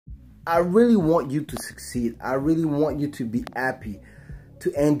I really want you to succeed. I really want you to be happy,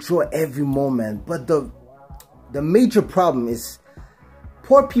 to enjoy every moment. But the major problem is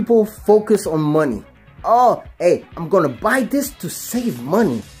poor people focus on money. Oh, hey, I'm gonna buy this to save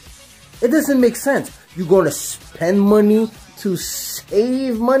money. It doesn't make sense. You're gonna spend money to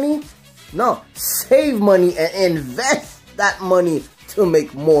save money? No, save money and invest that money to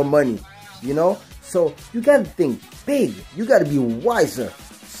make more money, you know? So you gotta think big. You gotta be wiser.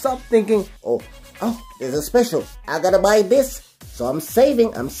 Stop thinking, oh, there's a special. I gotta buy this. So I'm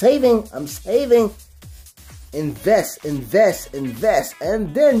saving. Invest,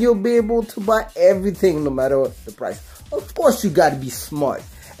 and then you'll be able to buy everything no matter the price. Of course, you gotta be smart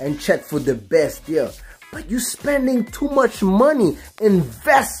and check for the best deal. But you're spending too much money.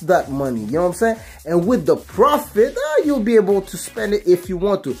 Invest that money, you know what I'm saying? And with the profit, you'll be able to spend it if you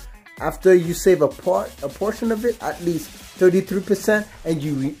want to. After you save a portion of it, at least 33%, and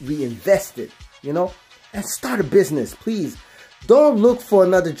you reinvest it, you know? And start a business, please. Don't look for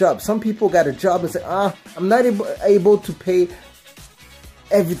another job. Some people got a job and say, I'm not able to pay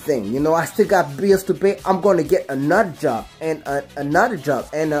everything. You know, I still got bills to pay. I'm going to get another job and another job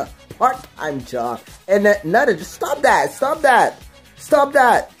and a part-time job and another. Just stop that. Stop that. Stop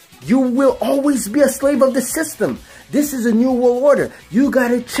that. You will always be a slave of the system. This is a new world order. You got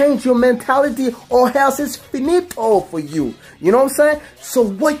to change your mentality or else it's finito for you. You know what I'm saying? So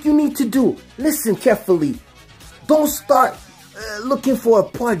what you need to do, listen carefully. Don't start looking for a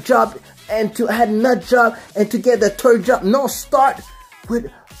part job and to have another job and to get a third job. No, start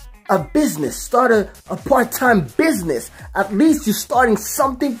with a business. Start a part-time business. At least you're starting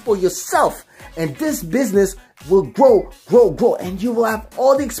something for yourself. And this business will grow, and you will have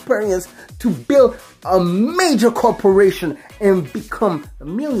all the experience to build a major corporation and become a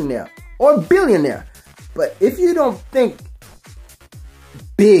millionaire or a billionaire. But if you don't think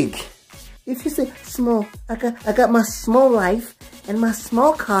big, if you say small, I got my small life and my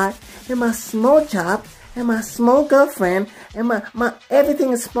small car and my small job and my small girlfriend and my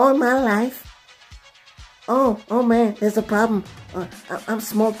everything is small in my life. Oh man, there's a problem. I'm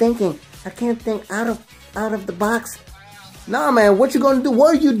small thinking. I can't think out of the box. Nah, man, what you gonna do?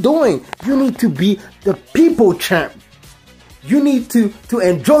 What are you doing? You need to be the people champ. You need to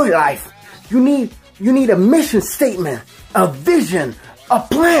enjoy life. You need a mission statement, a vision, a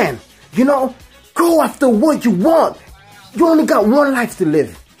plan. You know, go after what you want. You only got one life to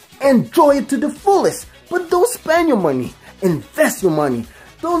live. Enjoy it to the fullest. But don't spend your money. Invest your money.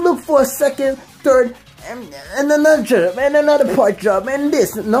 Don't look for a second, third, and another job, and another part job, and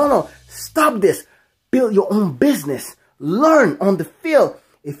this. No. Stop this. Build your own business. Learn on the field.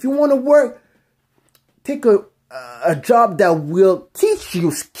 If you want to work, take a job that will teach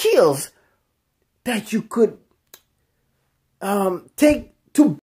you skills that you could take to